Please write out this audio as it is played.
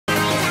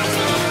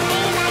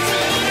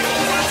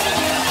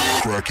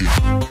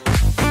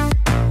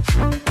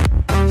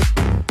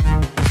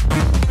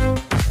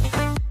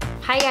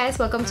Hi guys,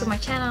 welcome to my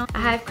channel.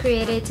 I have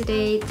created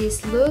today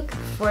this look.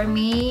 For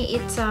me,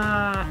 it's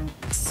a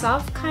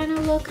soft kind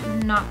of look,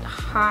 not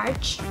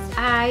harsh.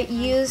 I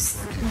used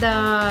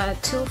the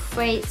Too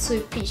Faced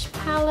Sweet Peach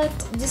palette.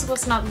 This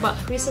was not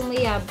bought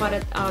recently. I bought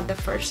it the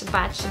first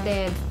batch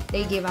that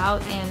they give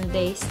out, and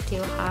they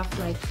still have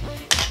like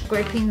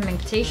great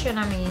pigmentation.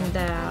 I mean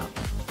the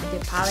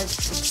palette,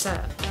 it's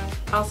a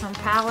awesome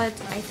palette.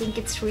 I think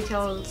it's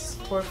retails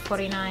for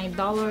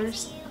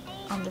 $49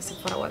 on the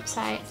Sephora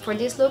website. For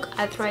this look,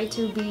 I try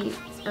to be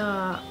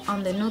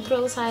on the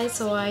neutral side,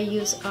 so I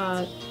use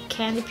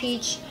Candy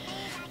Peach,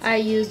 I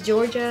use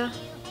Georgia,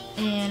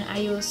 and I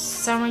use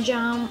Summer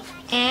Jam,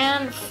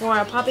 and for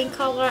a popping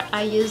color,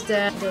 I use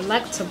the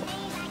Delectable.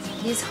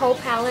 This whole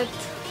palette,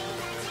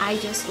 I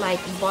just like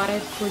bought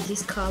it for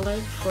this color,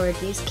 for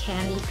this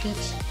Candy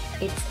Peach.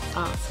 It's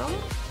awesome.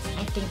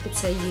 I think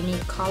it's a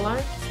unique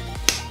color.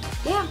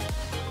 Yeah,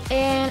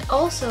 and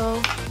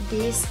also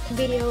this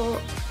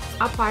video,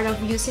 a part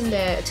of using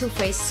the Too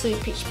Faced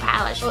Sweet Peach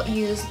palette, I'll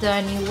use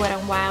the new Wet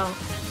n Wild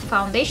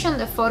foundation,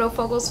 the Photo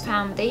Focus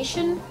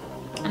foundation,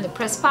 and the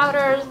pressed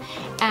powder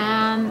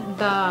and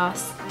the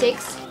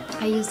sticks.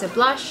 I use the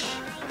blush,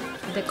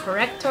 the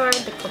corrector,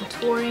 the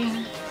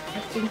contouring. I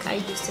think I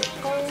used it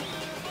all.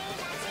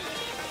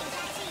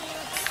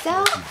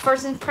 So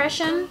first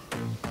impression,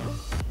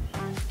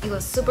 it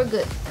was super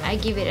good. I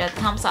give it a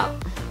thumbs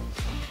up.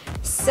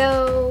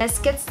 So let's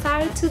get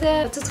started to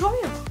the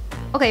tutorial.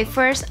 Okay,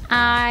 first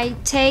I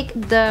take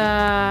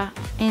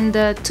in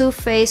the Too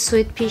Faced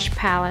Sweet Peach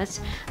palette,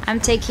 I'm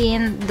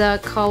taking the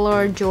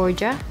color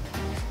Georgia.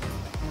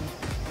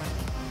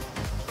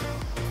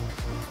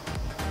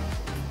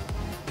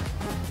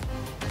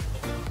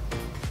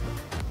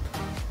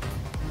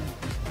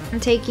 I'm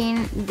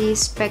taking the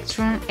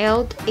Spectrum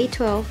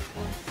L812,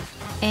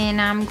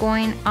 and I'm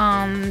going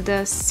on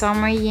the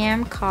Summer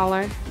Yam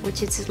color,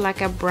 which is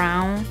like a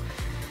brown,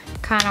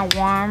 kind of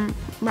warm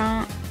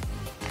brown,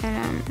 and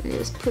I'm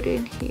just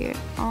putting here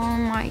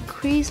on my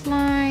crease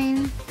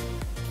line.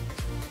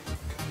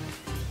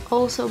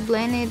 Also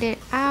blended it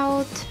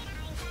out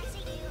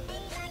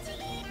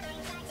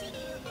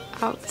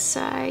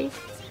outside.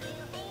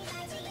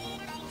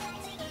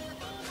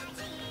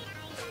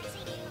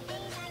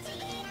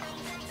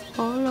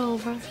 All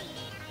over.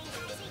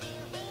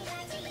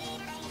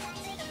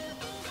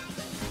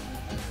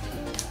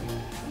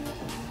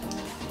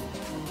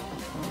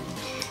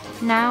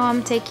 Now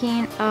I'm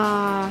taking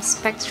a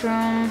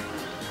Spectrum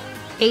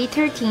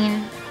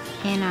A13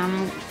 and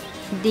I'm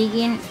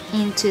digging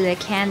into the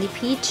Candy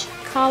Peach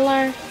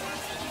color.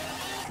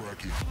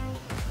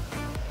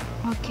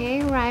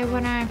 Okay, right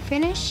when I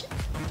finish,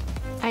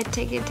 I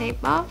take the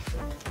tape off.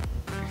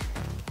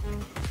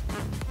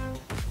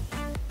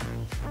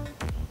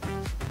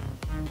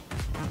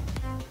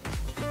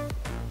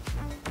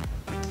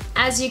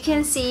 As you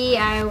can see,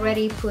 I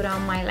already put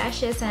on my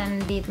lashes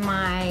and did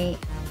my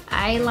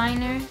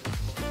eyeliner,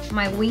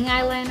 my wing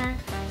eyeliner.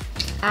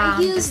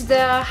 I used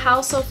the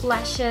House of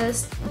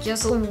Lashes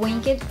Just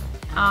Wink It.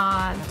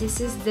 This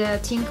is the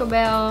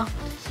Tinkerbell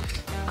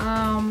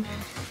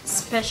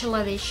special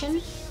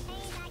edition.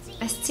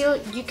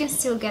 You can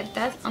still get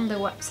that on the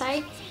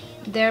website.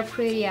 They're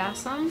pretty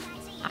awesome.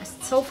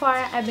 So far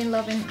I've been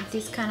loving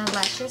this kind of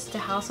lashes, the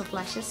House of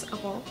Lashes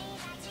of all.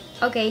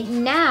 Okay,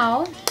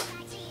 now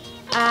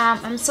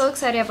I'm so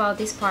excited about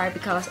this part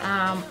because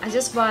I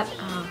just bought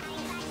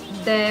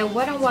the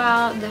Wet n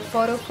Wild, the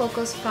Photo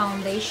Focus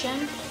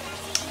foundation.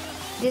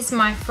 This is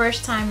my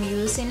first time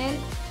using it.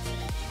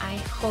 I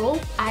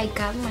hope I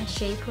got my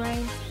shade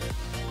right.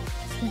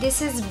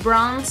 This is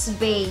Bronze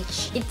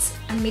Beige. It's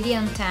a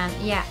medium tan.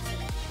 Yeah,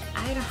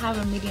 I don't have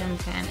a medium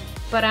tan,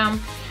 but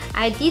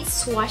I did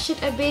swatch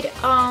it a bit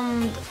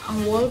on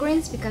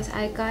Walgreens because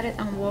I got it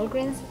on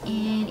Walgreens,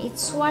 and it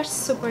swatched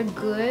super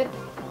good.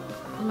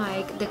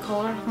 Like the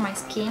color of my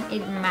skin,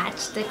 it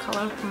matched the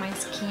color of my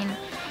skin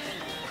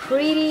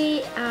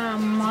pretty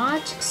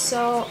much.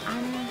 So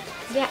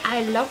yeah,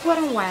 I love Wet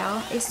n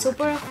Wild. It's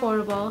super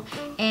affordable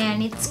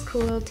and it's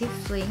cruelty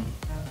free.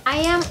 I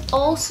am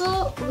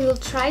also will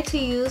try to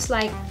use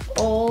like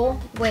all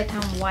Wet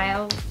n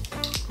Wild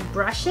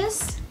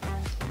brushes.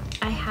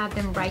 I have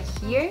them right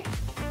here.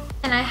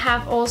 And I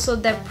have also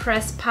the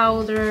pressed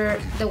powder,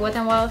 the Wet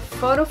n Wild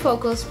Photo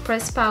Focus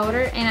pressed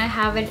powder, and I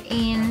have it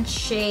in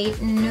shade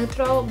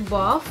Neutral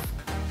Buff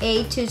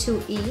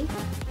A22E.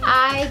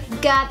 I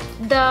got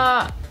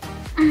the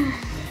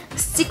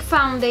stick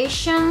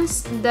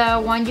foundations,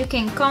 the one you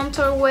can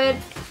contour with,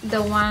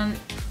 the one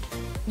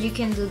you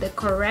can do the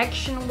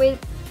correction with.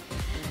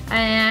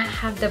 And I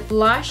have the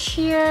blush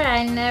here.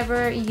 I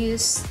never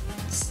use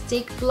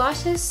stick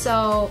blushes,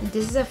 so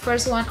this is the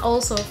first one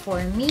also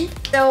for me.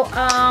 So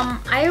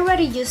I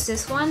already used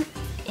this one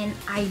and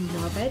I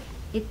love it.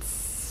 It's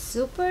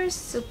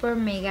super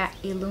mega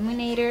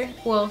illuminator.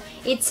 Well,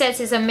 it says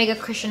it's a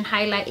MegaCushion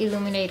Highlight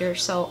illuminator,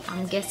 so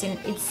I'm guessing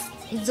it's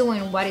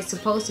doing what it's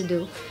supposed to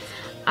do.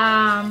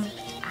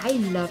 I I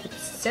love it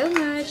so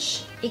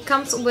much. It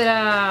comes with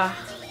a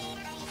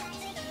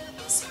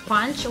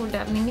sponge, or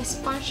the mini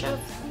sponge of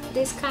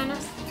this kind of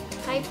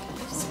type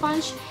of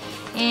sponge,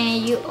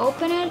 and you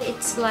open it,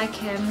 it's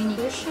like a mini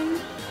cushion,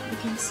 you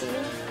can see.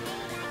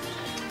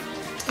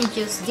 You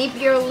just dip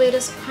your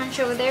little sponge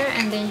over there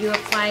and then you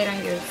apply it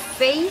on your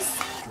face.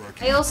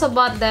 I also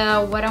bought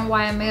the Wet n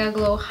Wild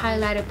MegaGlo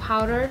highlighter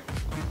powder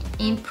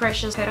in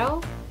Precious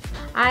Petal.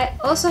 I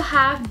also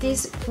have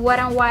this Wet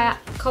n Wild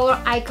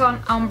Color Icon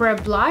Ombre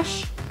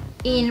Blush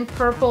in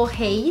Purple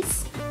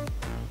Haze.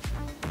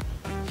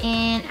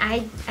 And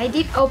I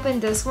did open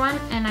this one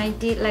and I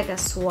did like a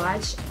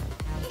swatch,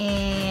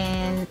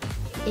 and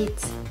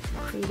it's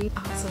pretty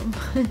awesome.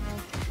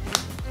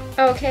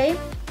 Okay,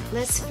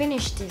 let's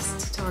finish this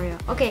tutorial.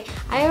 Okay,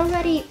 I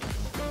already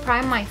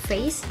primed my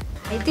face.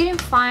 I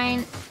didn't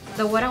find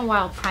the Wet n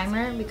Wild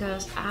primer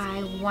because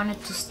I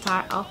wanted to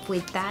start off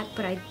with that,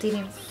 but I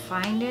didn't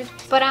find it.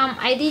 But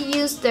I did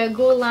use the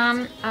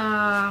Guerlain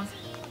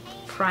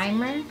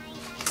primer.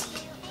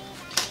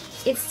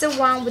 It's the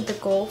one with the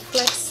gold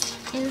flecks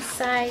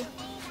inside.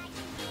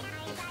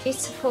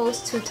 It's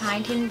supposed to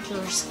tighten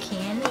your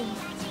skin.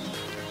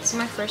 It's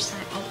my first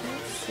time opening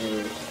it, so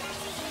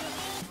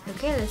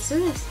okay, let's do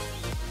this.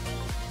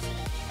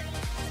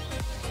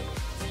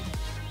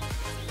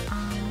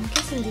 I'm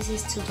guessing this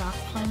is too dark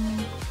for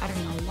me. I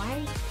don't know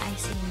why I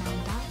say now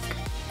dark,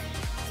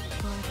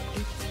 but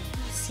it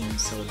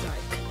seems so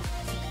dark.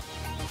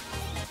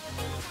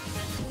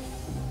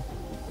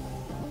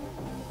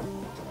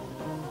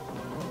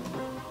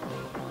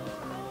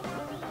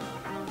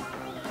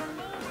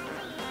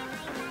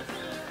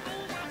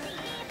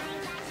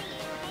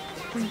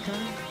 Oh my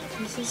god,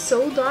 this is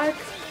so dark.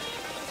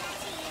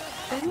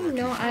 I don't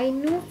know, I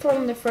knew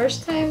from the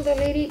first time the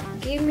lady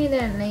gave me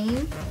the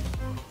name.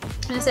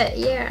 I said,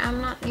 yeah, I'm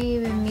not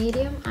even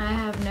medium. I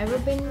have never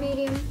been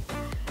medium.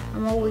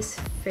 I'm always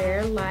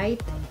fair,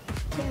 light.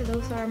 Yeah,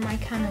 those are my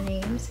kind of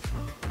names.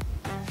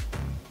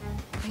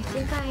 I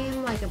think I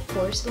am like a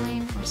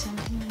porcelain or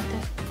something like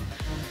that.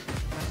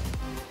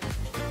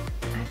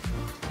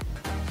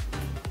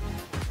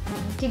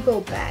 I need to go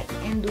back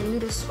and do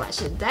little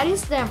swatches. That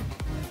is the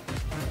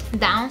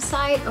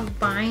downside of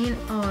buying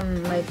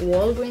on like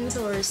Walgreens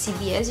or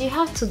CVS. You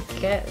have to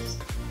guess.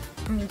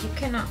 I mean, you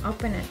cannot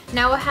open it.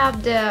 Now I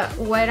have the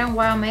Wet n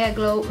Wild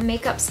MegaGlo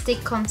Makeup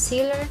Stick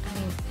Concealer. I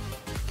mean,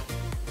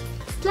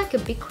 it's like a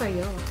big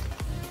Crayola.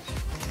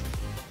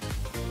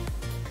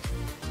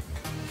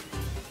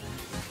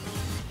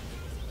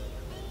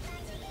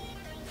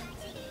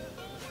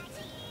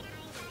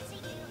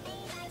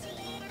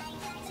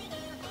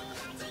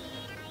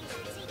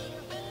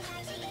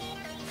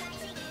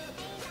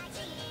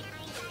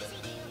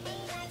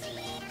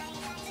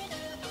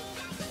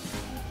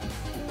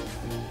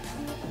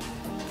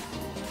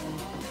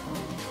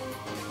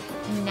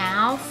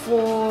 Now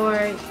for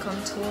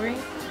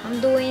contouring, I'm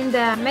doing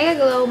the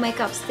MegaGlo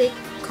Makeup Stick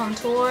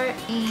Contour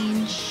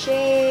in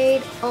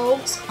shade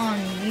Oaks on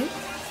You.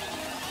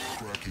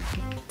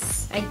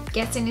 I'm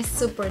guessing it's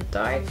super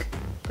dark,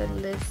 but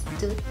let's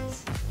do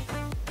this.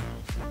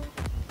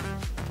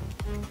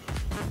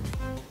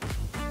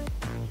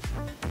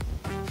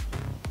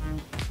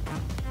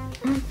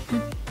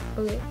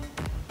 Okay.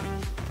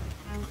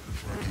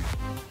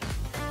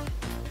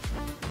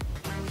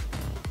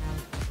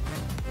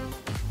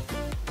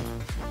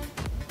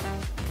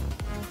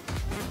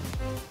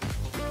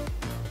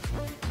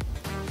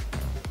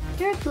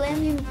 They're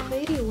blending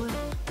pretty well,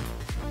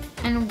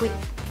 and with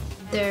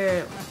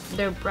their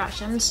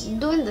brush, I'm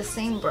doing the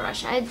same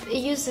brush. I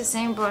use the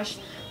same brush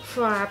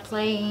for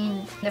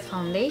applying the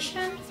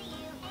foundation,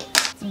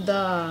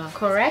 the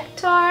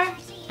corrector,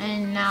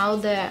 and now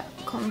the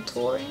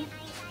contouring.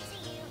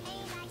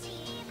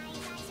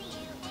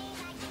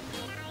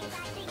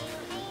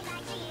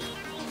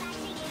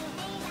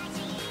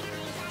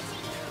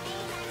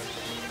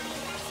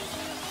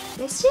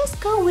 Let's just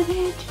go with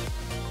it.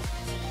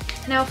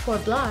 Now for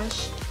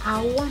blush,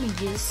 I want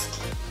to use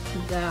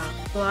the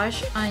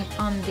blush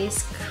on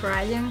this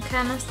crayon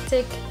kind of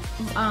stick,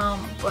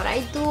 but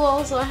I do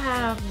also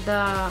have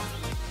the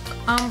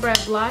ombre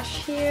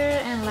blush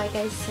here, and like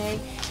I said,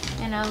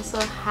 and I also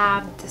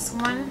have this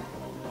one.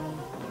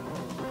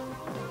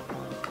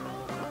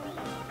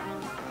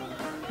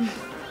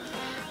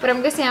 But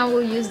I'm guessing I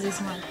will use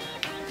this one.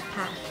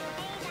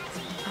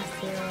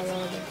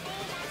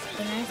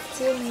 And I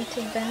still need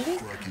to bend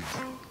it.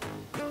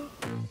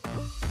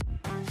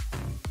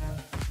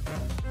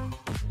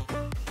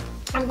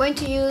 I'm going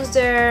to use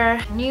their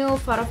new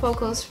Photo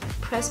Focus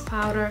pressed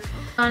powder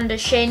on the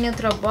shade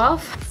Neutral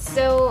Buff.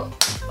 So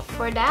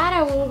for that,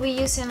 I will be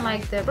using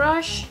like the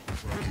brush.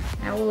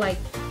 I will like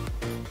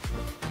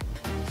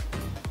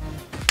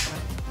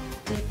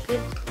dip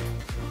it,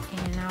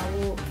 and I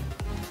will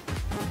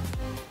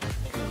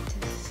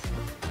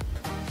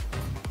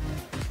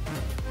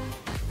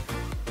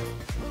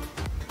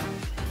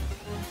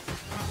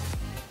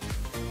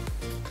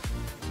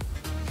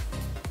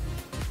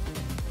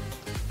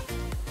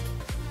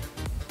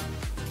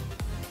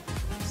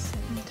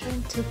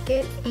to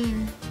get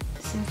in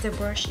since the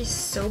brush is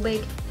so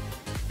big.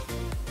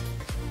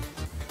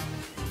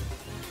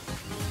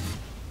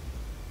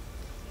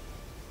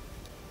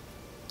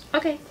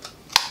 Okay,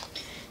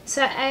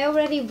 so I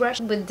already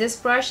brushed with this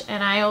brush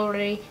and I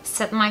already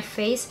set my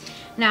face.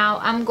 Now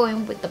I'm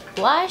going with the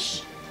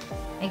blush.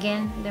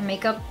 Again, the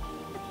makeup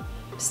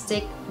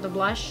stick, the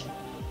blush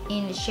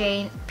in the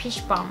shade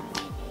Peach Bomb.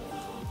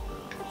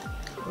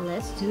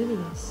 Let's do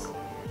this.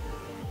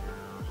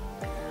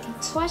 It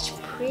swatched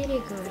pretty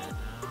good.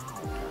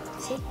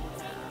 See?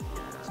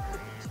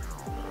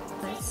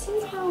 Let's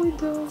see how it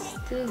does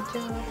the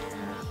job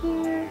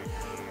here.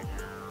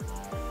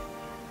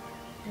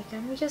 Like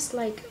I'm just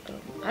like,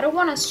 I don't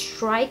want to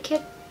strike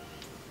it.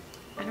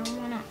 I don't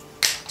want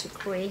to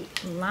create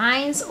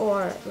lines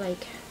or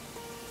like.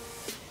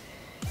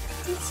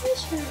 It's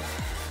such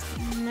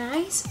a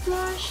nice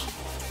blush.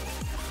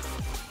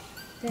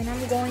 Then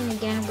I'm going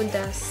again with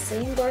the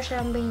same brush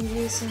I've been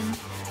using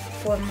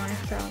for my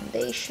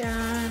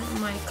foundation,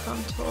 my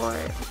contour,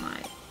 my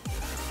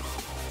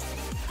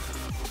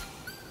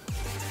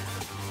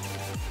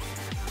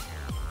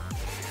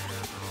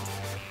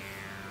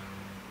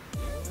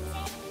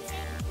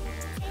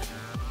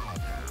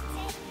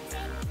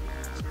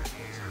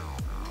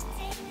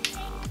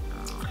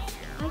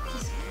I like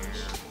this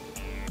brush.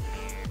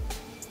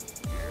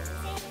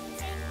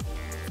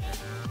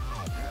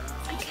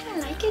 I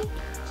kinda like it.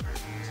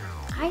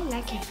 I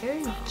like it very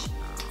much.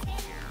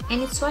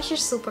 And it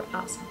swatches super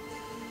awesome.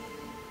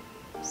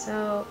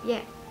 So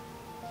yeah.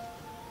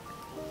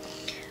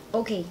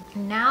 Okay,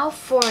 now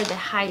for the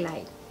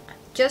highlight.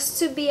 Just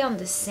to be on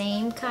the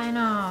same kind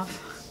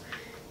of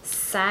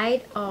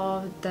side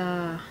of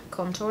the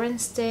contouring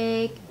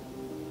stick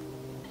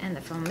and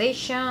the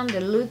foundation,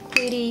 the Look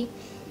Pretty.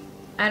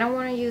 I don't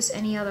want to use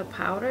any other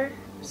powder,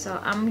 so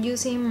I'm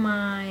using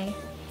my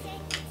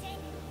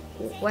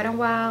Wet n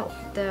Wild,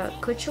 the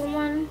cushion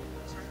one.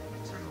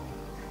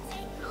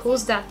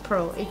 Who's That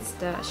Pro? It's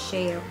the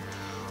shade.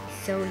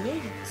 So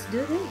yeah, let's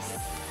do this.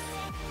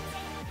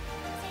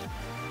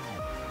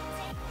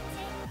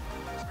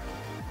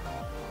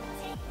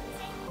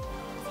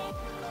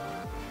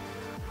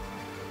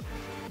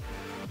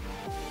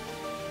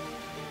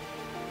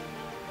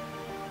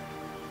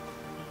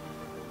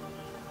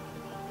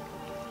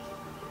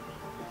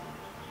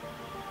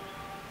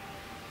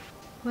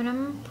 When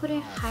I'm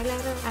putting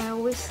highlighter, I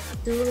always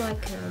do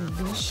like a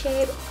V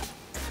shape.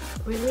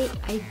 Really,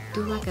 I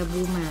do like a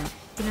boomerang.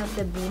 You know,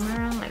 the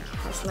boomerang like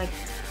has like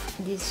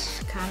this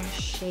kind of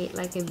shade,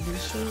 like a V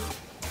shape.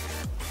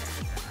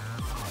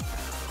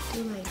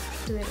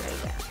 Do it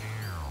like that.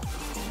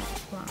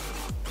 Wow.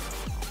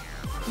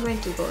 I'm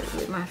going to go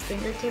with my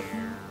fingertip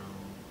now.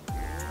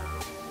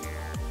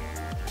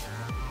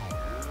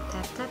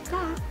 Tap tap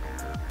tap.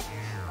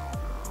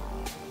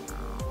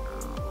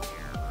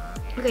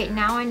 Okay,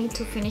 now I need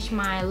to finish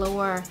my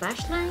lower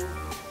lash line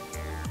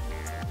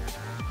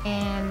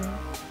and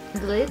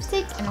the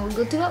lipstick, and we're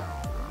good to go.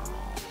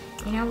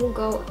 And I will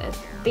go a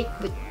bit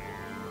with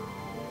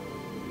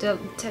the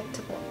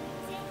detectable.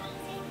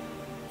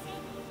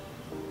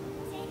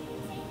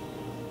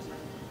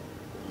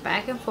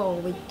 Back and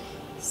forth with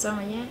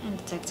Sonia and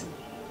detectable.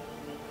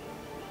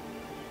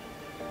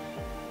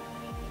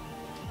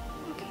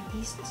 Okay,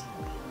 these.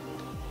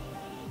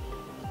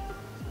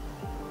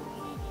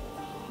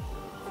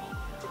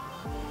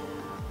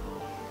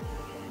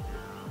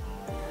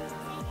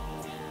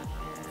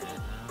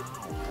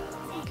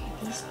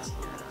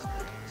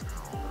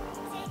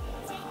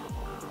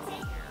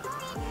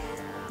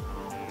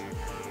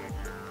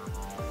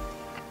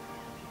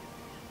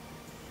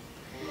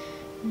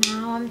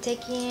 Now I'm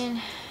taking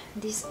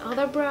this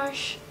other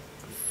brush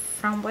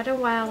from Wet n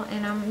Wild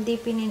and I'm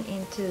dipping it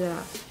into the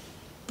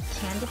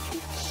Candy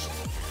Peach.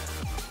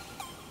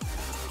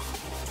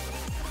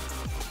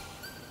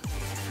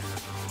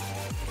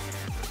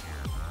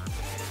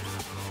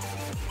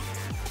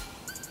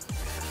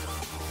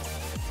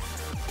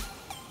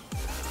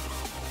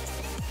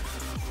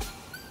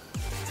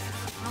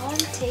 Now I'm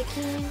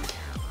taking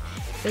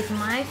with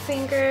my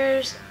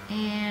fingers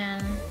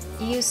and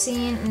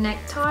using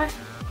Nectar,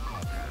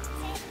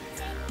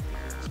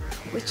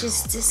 which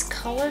is this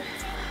color.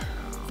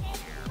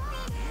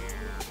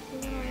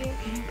 Right,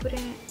 and I put it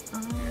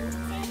on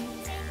my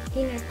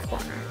inner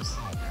corners.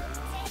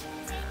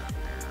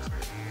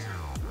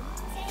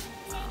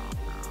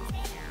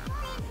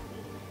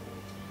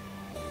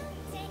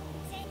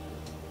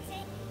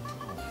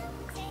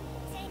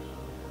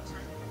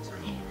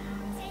 And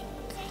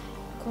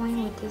I'm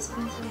going with this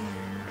pencil and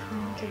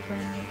I'm trying to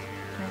blend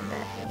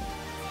that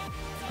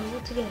in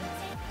all together.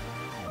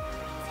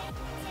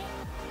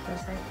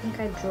 Because I think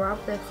I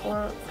dropped the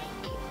whole.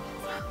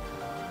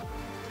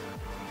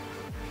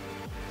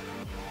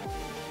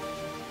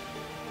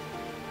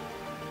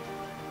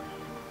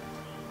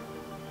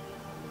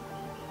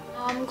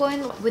 I'm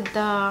going with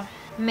the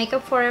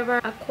Makeup Forever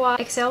Aqua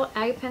XL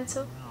Eye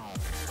Pencil,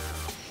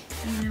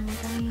 and I'm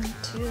going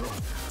to.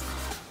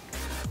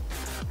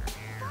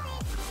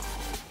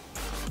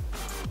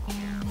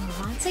 And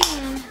once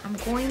again, I'm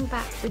going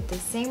back with the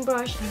same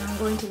brush and I'm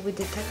going to with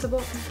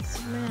detectable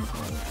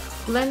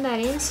blend that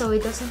in so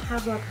it doesn't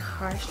have like a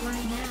harsh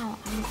line. Now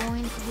I'm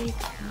going with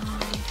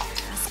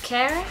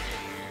mascara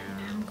and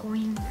I'm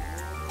going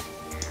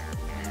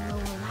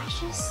lower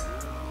lashes.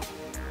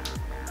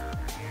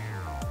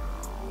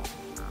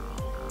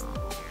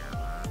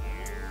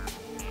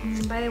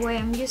 By the way,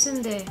 I'm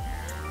using the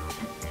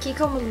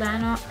Kiko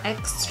Milano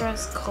Extra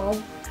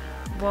Sculpt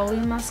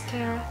Volume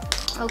Mascara.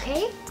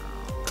 Okay,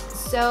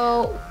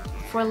 so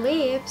for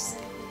lips,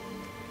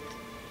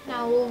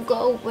 now we'll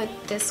go with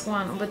this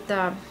one, with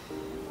the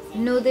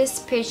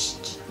Nudist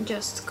Peach,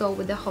 just go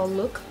with the whole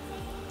look.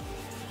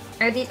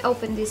 I did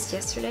open this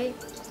yesterday,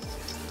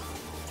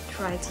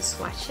 try to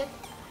swatch it.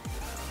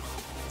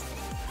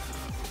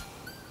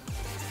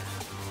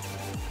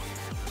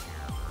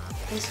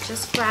 Let's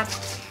just grab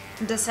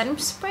the setting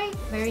spray,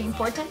 very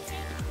important.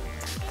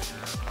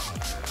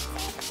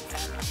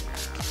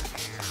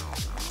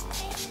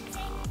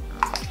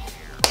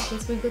 I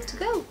guess we're good to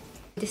go.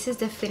 This is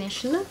the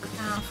finished look.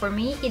 For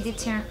me, it did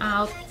turn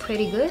out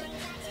pretty good.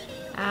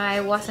 I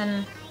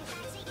wasn't,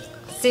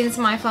 since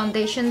my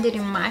foundation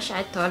didn't match,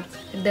 I thought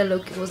the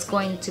look was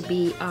going to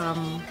be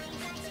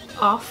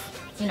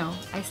off. You know,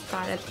 I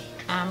started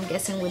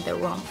guessing with the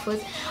wrong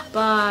foot,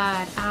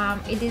 but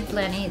it did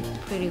blend in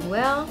pretty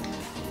well.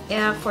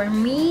 Yeah, for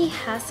me,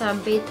 has a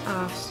bit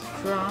of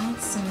strong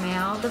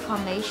smell, the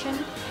foundation,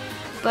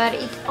 but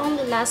it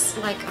only lasts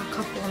like a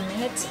couple of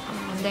minutes,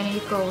 then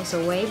it goes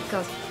away,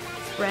 because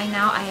right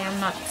now I am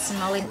not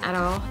smelling at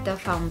all the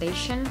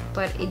foundation,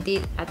 but it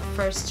did at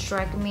first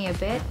strike me a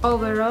bit.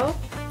 Overall,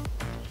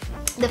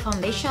 the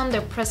foundation,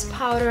 the pressed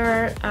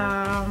powder,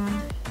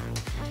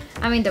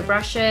 I mean the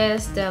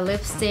brushes, the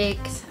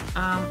lipsticks,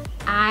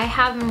 I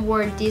haven't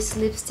worn this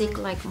lipstick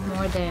like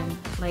more than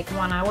like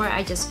 1 hour.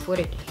 I just put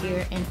it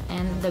here and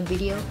end the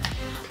video,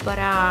 but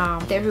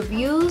the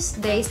reviews,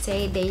 they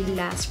say they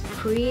last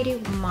pretty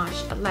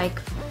much, like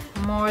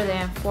more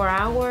than 4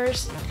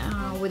 hours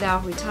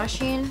without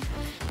retouching.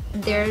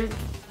 They're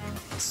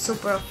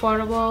super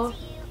affordable,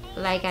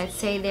 like I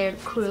say, they're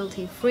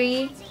cruelty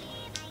free.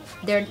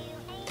 They're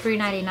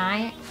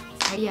 $3.99.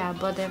 Yeah, I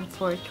bought them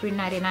for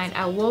 $3.99 at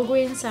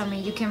Walgreens. I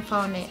mean, you can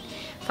find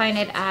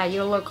it at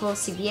your local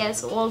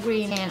CVS,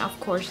 Walgreens, and of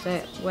course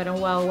the Wet n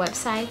Well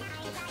website.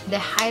 The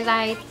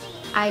highlight,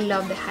 I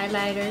love the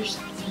highlighters.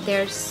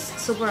 They're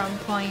super on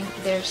point,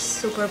 they're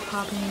super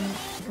popping,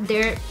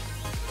 they're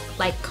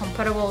like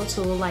comparable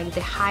to like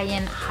the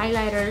high-end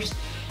highlighters.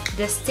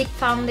 The stick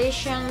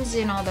foundations,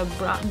 you know, the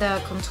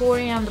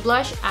contouring and the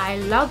blush, I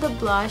love the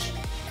blush.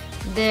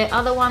 The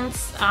other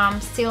ones,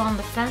 I'm still on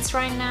the fence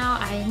right now.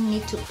 I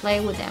need to play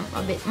with them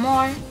a bit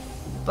more,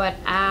 but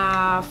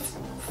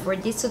for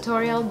this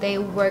tutorial they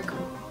work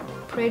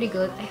pretty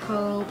good. I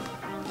hope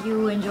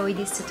you enjoy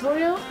this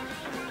tutorial.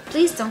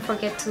 Please don't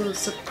forget to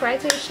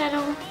subscribe to the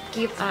channel,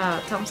 give a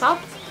thumbs up.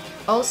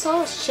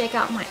 Also check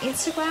out my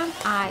Instagram,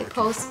 I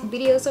post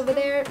videos over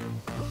there,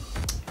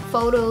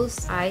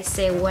 photos. I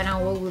say when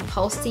I will be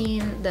posting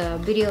the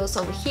videos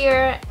over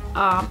here.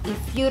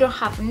 If you don't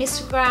have an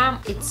Instagram,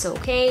 it's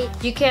okay.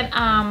 You can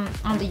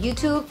on the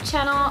YouTube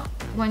channel,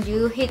 when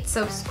you hit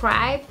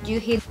subscribe, you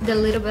hit the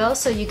little bell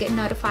so you get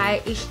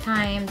notified each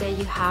time that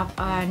you have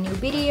new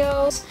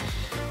videos.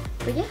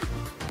 But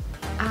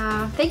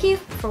yeah, thank you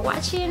for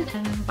watching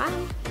and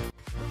bye.